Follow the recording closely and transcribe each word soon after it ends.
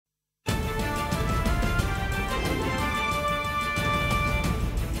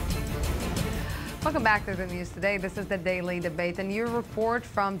Welcome back to the news today. This is the Daily Debate. A new report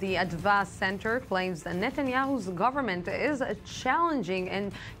from the Adva Center claims that Netanyahu's government is challenging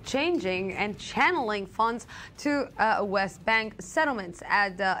and changing and channeling funds to West Bank settlements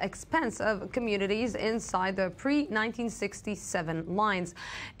at the expense of communities inside the pre-1967 lines.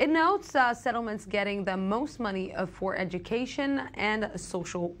 It notes settlements getting the most money for education and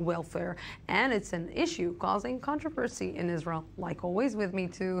social welfare. And it's an issue causing controversy in Israel. Like always, with me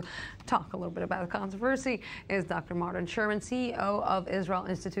to talk a little bit about controversy is Dr. Sherman, CEO of Israel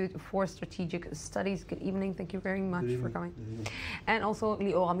Institute for Strategic Studies. Good evening. Thank you very much for coming. And also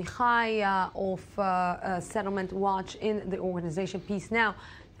Lior Amichai of Settlement Watch in the organization Peace Now.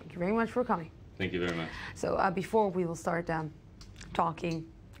 Thank you very much for coming. Thank you very much. So before we will start talking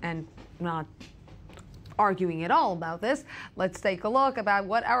and not arguing at all about this, let's take a look about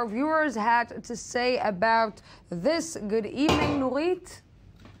what our viewers had to say about this. Good evening, Nurit.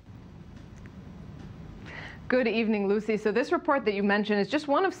 Good evening, Lucy. So this report that you mentioned is just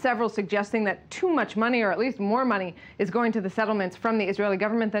one of several suggesting that too much money, or at least more money, is going to the settlements from the Israeli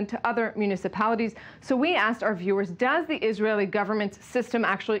government than to other municipalities. So we asked our viewers, does the Israeli government's system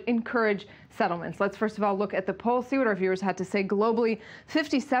actually encourage settlements? Let's first of all look at the poll, see what our viewers had to say. Globally,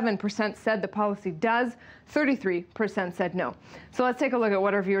 57% said the policy does, 33% said no. So let's take a look at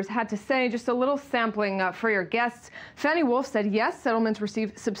what our viewers had to say. Just a little sampling for your guests. Fanny Wolf said yes, settlements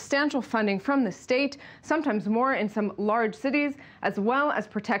receive substantial funding from the state, sometimes more in some large cities, as well as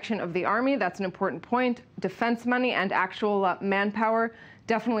protection of the army. That's an important point. Defense money and actual manpower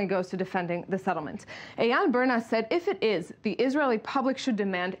definitely goes to defending the settlements. Eyal Berna said if it is, the Israeli public should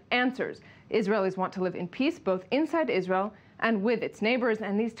demand answers. Israelis want to live in peace, both inside Israel and with its neighbors,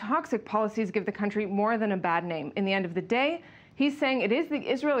 and these toxic policies give the country more than a bad name. In the end of the day, he's saying it is the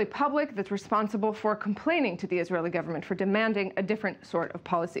Israeli public that's responsible for complaining to the Israeli government, for demanding a different sort of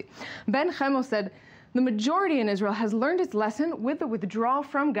policy. Ben Chemo said, the majority in Israel has learned its lesson with the withdrawal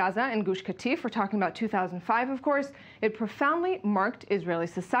from Gaza and Gush Katif. We're talking about 2005, of course. It profoundly marked Israeli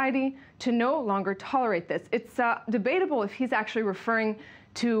society to no longer tolerate this. It's debatable if he's actually referring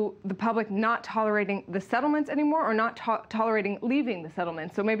to the public not tolerating the settlements anymore or not tolerating leaving the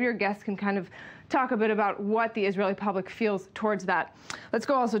settlements. So maybe your guests can kind of talk a bit about what the Israeli public feels towards that. Let's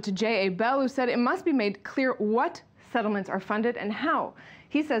go also to J.A. Bell, who said it must be made clear what settlements are funded and how.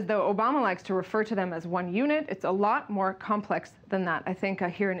 He says, though Obama likes to refer to them as one unit, it's a lot more complex than that. I think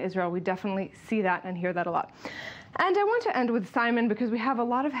here in Israel, we definitely see that and hear that a lot. And I want to end with Simon because we have a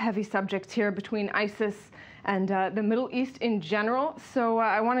lot of heavy subjects here between ISIS and the Middle East in general. So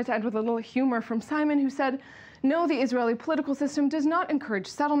I wanted to end with a little humor from Simon, who said, no, the Israeli political system does not encourage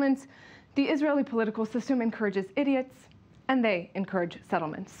settlements. The Israeli political system encourages idiots, and they encourage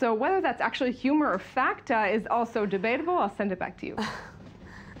settlements. So whether that's actually humor or fact is also debatable. I'll send it back to you.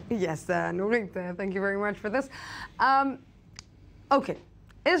 Yes, Nurit, thank you very much for this. Okay,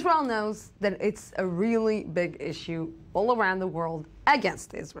 Israel knows that it's a really big issue all around the world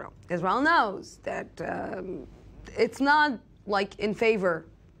against Israel. Israel knows that it's not like in favor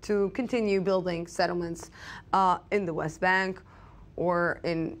to continue building settlements in the West Bank or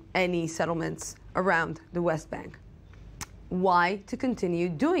in any settlements around the West Bank. Why to continue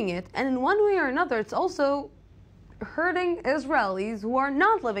doing it? And in one way or another, it's also hurting Israelis who are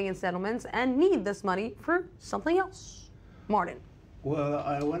not living in settlements and need this money for something else. Martin. Well,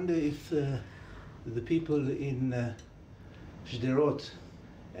 I wonder if the people in Sderot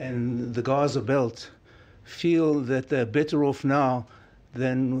and the Gaza belt feel that they're better off now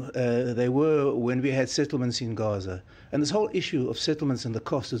than they were when we had settlements in Gaza. And this whole issue of settlements and the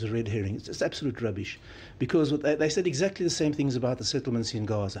cost is a red herring. It's just absolute rubbish. Because they said exactly the same things about the settlements in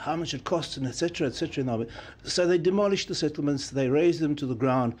Gaza, how much it costs and etc., etc. So they demolished the settlements, they razed them to the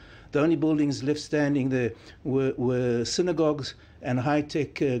ground. The only buildings left standing there were synagogues and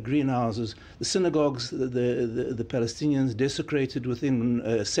high-tech greenhouses. The synagogues, the Palestinians desecrated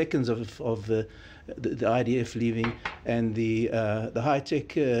within seconds of the IDF leaving, and the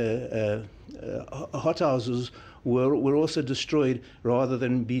high-tech hothouses were also destroyed rather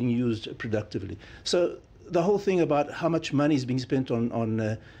than being used productively. So the whole thing about how much money is being spent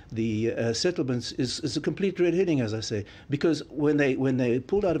on the settlements is a complete red herring, as I say, because when they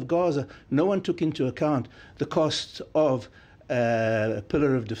pulled out of Gaza, no one took into account the cost of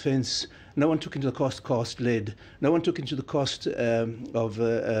pillar of defense. No one took into the cost lead. No one took into the cost of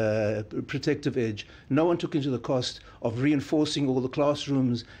protective edge. No one took into the cost of reinforcing all the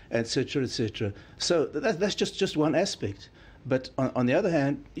classrooms, etc., etc. So that's just one aspect. But on the other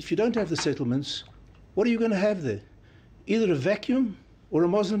hand, if you don't have the settlements, what are you going to have there? Either a vacuum or a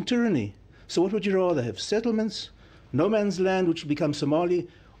Muslim tyranny. So what would you rather have? Settlements, no man's land, which will become Somali,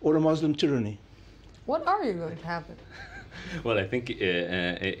 or a Muslim tyranny? What are you going to happen? Well, I think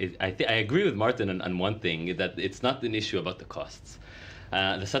I agree with Martin on one thing, that it's not an issue about the costs.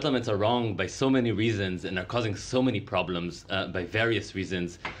 The settlements are wrong by so many reasons and are causing so many problems by various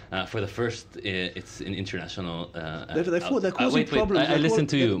reasons. For the first, it's an international. They're causing problems. I listen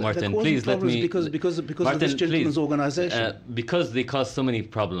to you, Martin. Please let me. Because Martin, of this gentleman's organization. Because they cause so many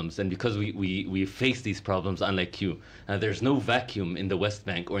problems, and because we face these problems, unlike you. There's no vacuum in the West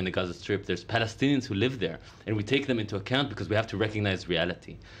Bank or in the Gaza Strip. There's Palestinians who live there, and we take them into account because we have to recognize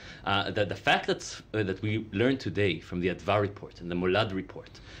reality. The fact that we learned today from the Adva report and the Molad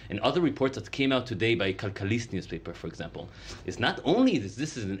report and other reports that came out today by Kalkalist newspaper, for example, is not only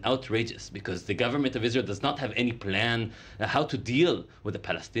this is an outrageous, because the government of Israel does not have any plan how to deal with the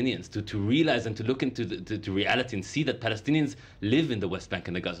Palestinians, to realize and to look into the reality and see that Palestinians live in the West Bank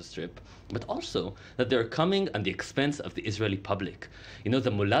and the Gaza Strip, but also that they're coming on the expense of the Israeli public. You know,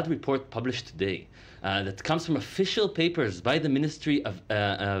 the Molad report published today, that comes from official papers by the Ministry of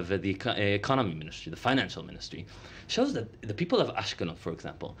the Economy Ministry, the Financial Ministry, shows that the people of Ashkelon, for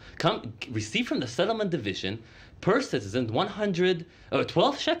example, receive from the settlement division per citizen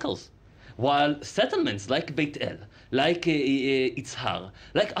 12 shekels, while settlements like Beit El, like Itzhar,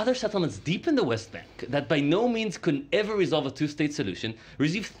 like other settlements deep in the West Bank that by no means could ever resolve a two-state solution,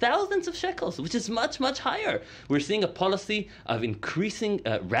 receive thousands of shekels, which is much, much higher. We're seeing a policy of increasing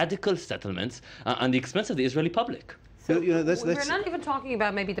radical settlements on the expense of the Israeli public. So we're not even talking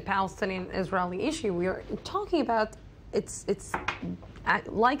about maybe the Palestinian-Israeli issue. We are talking about it's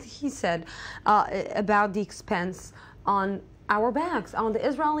like he said about the expense on our backs, on the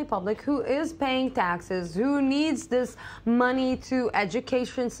Israeli public who is paying taxes, who needs this money to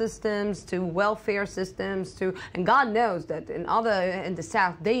education systems, to welfare systems, and God knows that in the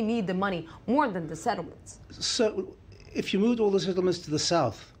South they need the money more than the settlements. So if you moved all the settlements to the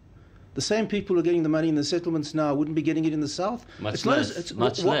South, the same people who are getting the money in the settlements now wouldn't be getting it in the South? Much less.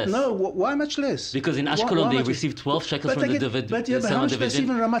 No, why much less? Because in Ashkelon they receive 12 shekels from the division. But how much they receive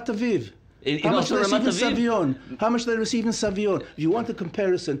in Ramat Aviv? How much they receive in Savion? How much they receive in Savion? If you want a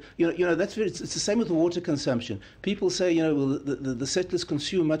comparison, that's it's the same with the water consumption. People say, well, the settlers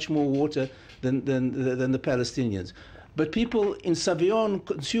consume much more water than the Palestinians. But people in Savion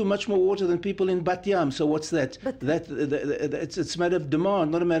consume much more water than people in Bat Yam. So what's that? It's a matter of demand,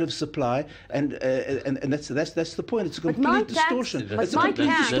 not a matter of supply, and that's the point. It's a complete distortion. It's a complete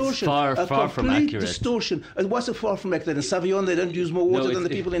distortion. That's far from accurate. Distortion. What's it far from accurate? In Savion, they don't use more water than the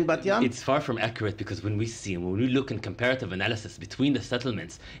people in Bat Yam. It's far from accurate because when we look in comparative analysis between the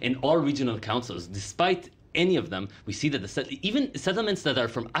settlements and all regional councils, despite any of them, we see that even settlements that are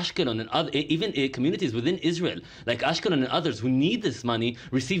from Ashkelon and other, even communities within Israel, like Ashkelon and others who need this money,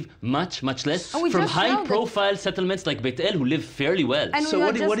 receive much, much less from high-profile settlements like Beit El, who live fairly well. So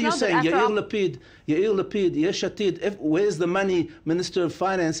what are you saying? Yair Lapid, Yesh Atid, where's the money, Minister of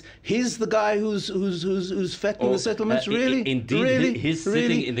Finance? He's the guy who's fattening the settlements, really? Indeed, he's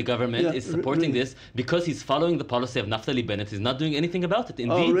sitting in the government, is supporting this because he's following the policy of Naftali Bennett. He's not doing anything about it.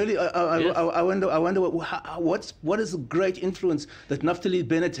 Indeed. Oh, really? I wonder what is the great influence that Naftali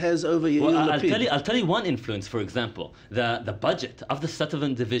Bennett has over Yair Lapid? I'll tell you one influence, for example. The budget of the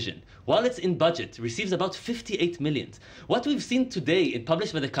settlement division, while it's in budget, receives about 58 million. What we've seen today,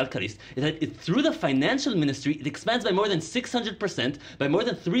 published by the Kalkalist, is that through the financial ministry, it expands by more than 600%, by more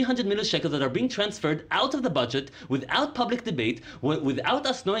than 300 million shekels that are being transferred out of the budget without public debate, without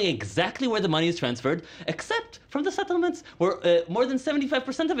us knowing exactly where the money is transferred, except from the settlements, where more than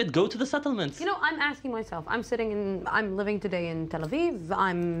 75% of it go to the settlements. I'm asking myself, I'm living today in Tel Aviv,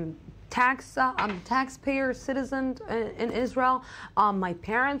 I'm a taxpayer citizen in Israel. My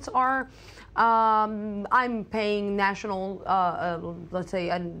parents are. I'm paying national, let's say,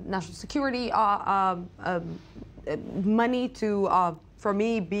 national security money for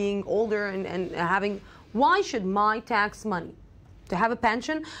me being older and having. Why should my tax money, to have a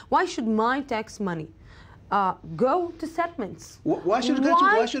pension? Why should my tax money go to settlements? Why should it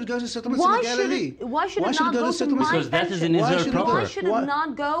go to settlements in the Galilee? Why should it not go to my Because that is in pension? Israel proper. Why should it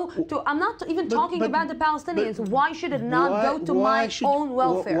not go to? I'm not even talking about the Palestinians. Why should it not go to my own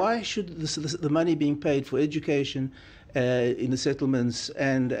welfare? Why should the money being paid for education in the settlements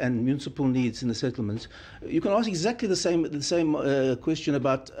and municipal needs in the settlements? You can ask exactly the same question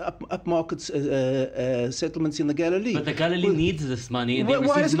about upmarket settlements in the Galilee. But the Galilee needs this money.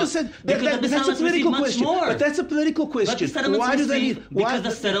 Why is it that's a political question. But that's a political question. Why do they need? Because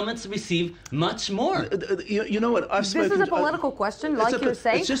the settlements receive much more. You know what? I've spoken. This is a political question, like you're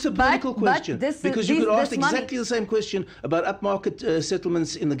saying. It's just a political question because you could ask exactly the same question about upmarket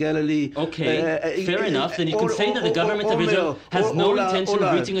settlements in the Galilee. Okay, fair enough. Then you can say that the government government of Israel has no intention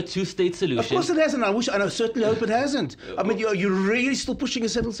of reaching a two-state solution. Of course it hasn't. I certainly hope it hasn't. I mean, you're really still pushing a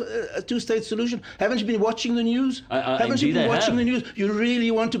two-state solution? Haven't you been watching the news? Haven't you been watching the news? You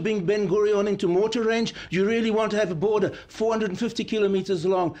really want to bring Ben Gurion into mortar range? You really want to have a border 450 kilometers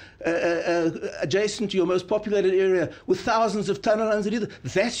long, adjacent to your most populated area, with thousands of tunnel underneath?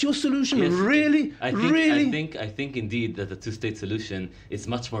 That's your solution? Yes, really? I think indeed that the two-state solution is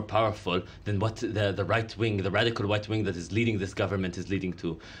much more powerful than what the right wing, the radical right wing that is leading this government is leading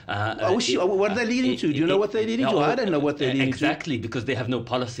to. What are they leading to? Do you know what they're leading to? I don't know what they're leading to. Exactly, because they have no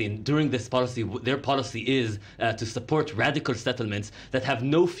policy. And during this policy, their policy is to support radical settlements that have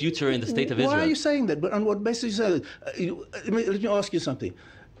no future in the state of Israel. Why are you saying that? But on what basis? Let me ask you something.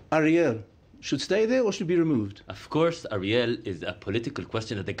 Ariel should stay there or should be removed? Of course, Ariel is a political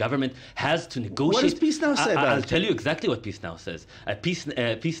question that the government has to negotiate. What does Peace Now say about it? I'll tell you exactly what Peace Now says. Peace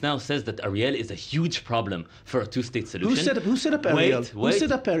Now says that Ariel is a huge problem for a two-state solution. Who set up Ariel? Who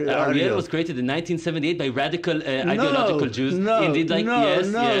set up Ariel? Ariel was created in 1978 by radical ideological Jews. No, yes.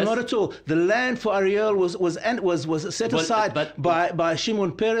 Not at all. The land for Ariel was set aside by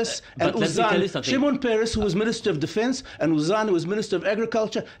Shimon Peres and Uzan. Shimon Peres, who was Minister of Defense, and Uzan, who was Minister of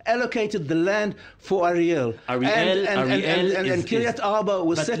Agriculture, allocated the land for Ariel. And Kiryat Arba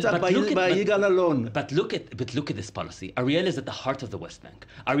was set up by Yigal Allon. But look at this policy. Ariel is at the heart of the West Bank.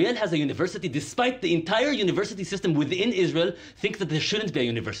 Ariel has a university, despite the entire university system within Israel thinks that there shouldn't be a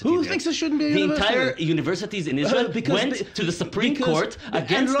university. Who thinks there shouldn't be a university? The entire universities in Israel went to the Supreme Court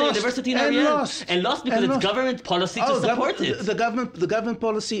against the university in Ariel and lost because it's government policy to support it. The government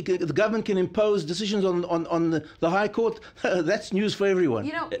policy, the government can impose decisions on the High Court. That's news for everyone.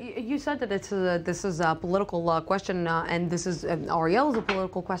 You know, you said that this is a political question, and this is Ariel is a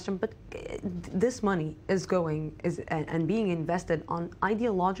political question, but this money is and being invested on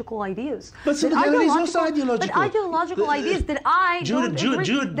ideological ideas. But so the Galilee is also ideological. But ideological ideas that I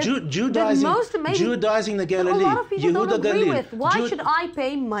Judaizing the Galilee. A lot of people don't agree with. Why should I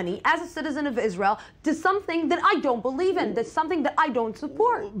pay money as a citizen of Israel to something that I don't believe in? That's something that I don't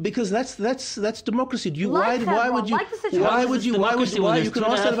support. Because that's democracy. Why would you can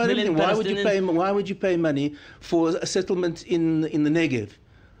ask that about anything. Why would you pay money for a settlement in the Negev?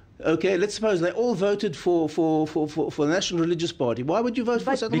 Okay, let's suppose they all voted for the National Religious Party. Why would you vote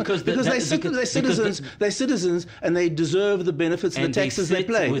for settlement? Because they're citizens and they deserve the benefits of the taxes they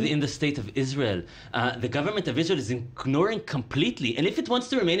pay. Within the state of Israel, the government of Israel is ignoring completely, and if it wants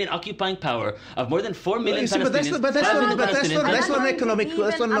to remain in occupying power of more than 4 million Palestinians, that's not an economic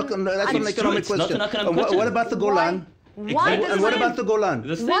question. What about the Golan? And what about the Golan?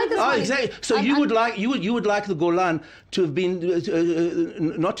 Exactly. So you would like the Golan to have been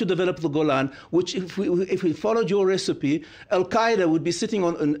not to develop the Golan, which if we followed your recipe, Al Qaeda would be sitting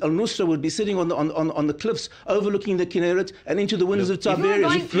on Al Nusra would be sitting on the cliffs overlooking the Kinneret and into the windows of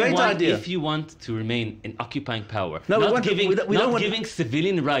Tiberias. Great idea. If you want to remain in occupying power, not giving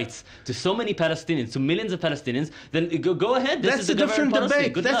civilian rights to so many Palestinians, to millions of Palestinians, then go ahead. That's a different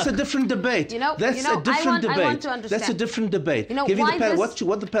debate. That's a different debate. That's a different debate. That's a different debate.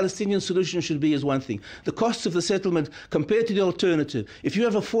 What the Palestinian solution should be is one thing. The costs of the settlement compared to the alternative. If you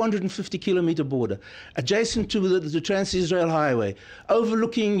have a 450-kilometer border adjacent to the Trans-Israel Highway,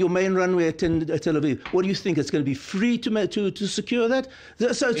 overlooking your main runway at Tel Aviv, what do you think? It's going to be free to secure that?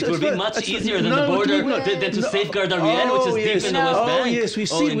 It would be much easier than the border than to safeguard Ariel, which is deep in the West Bank. Oh yes,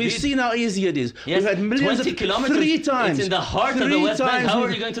 we've seen how easy it is. Yes, we've had millions 20 kilometers. 3 times. It's in the heart of the West Bank. How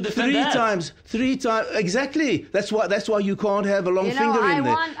are you going to defend that? 3 times. Exactly. That's why you can't have a long finger in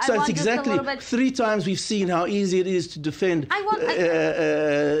there. So it's exactly 3 times we've seen how easy it is to defend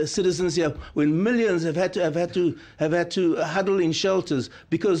citizens here, when millions have had to huddle in shelters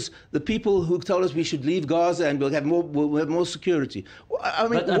because the people who told us we should leave Gaza and we'll have more security. I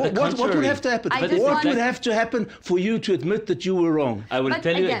mean, what would have to happen? What would have to happen for you to admit that you were wrong? I will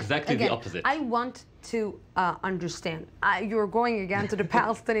tell you exactly the opposite. I want to understand. You're going again to the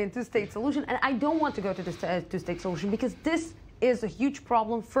Palestinian two-state solution, and I don't want to go to the two-state solution because this is a huge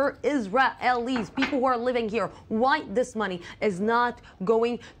problem for Israelis, people who are living here. Why this money is not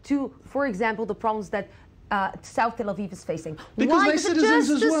going to, for example, the problems that South Tel Aviv is facing. Because they're citizens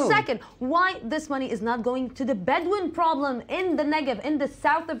as well. Just a second. Why this money is not going to the Bedouin problem in the Negev, in the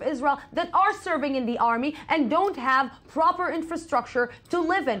south of Israel, that are serving in the army and don't have proper infrastructure to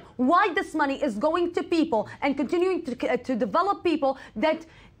live in? Why this money is going to people and continuing to develop people that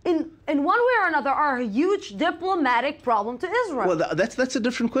in one way or another, are a huge diplomatic problem to Israel. Well, that's a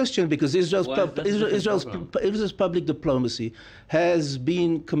different question, because Israel's public diplomacy has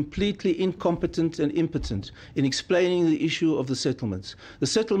been completely incompetent and impotent in explaining the issue of the settlements. The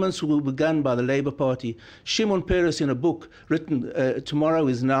settlements were begun by the Labour Party. Shimon Peres, in a book written Tomorrow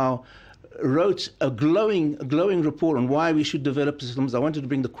Is Now, wrote a glowing report on why we should develop the settlements. I wanted to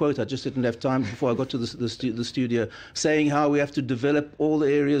bring the quote, I just didn't have time before I got to the studio, saying how we have to develop all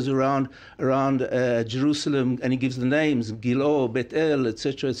the areas around Jerusalem, and he gives the names, Gilo, Bet El,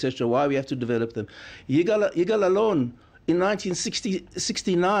 etc., why we have to develop them. Yigal Alon, in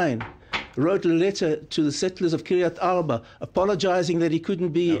 1969, wrote a letter to the settlers of Kiryat Arba, apologizing that he couldn't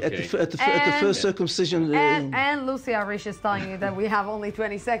be at the first circumcision. And Lucy Arish is telling you that we have only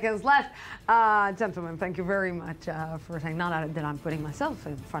 20 seconds left. Gentlemen, thank you very much for saying, not that I'm putting myself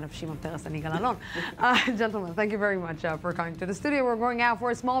in front of Shimon Peres and Yigal Alon. Gentlemen, thank you very much for coming to the studio. We're going out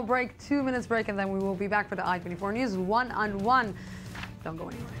for a small break, 2 minutes break, and then we will be back for the I-24 News one-on-one. Don't go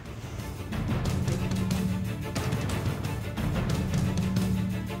anywhere.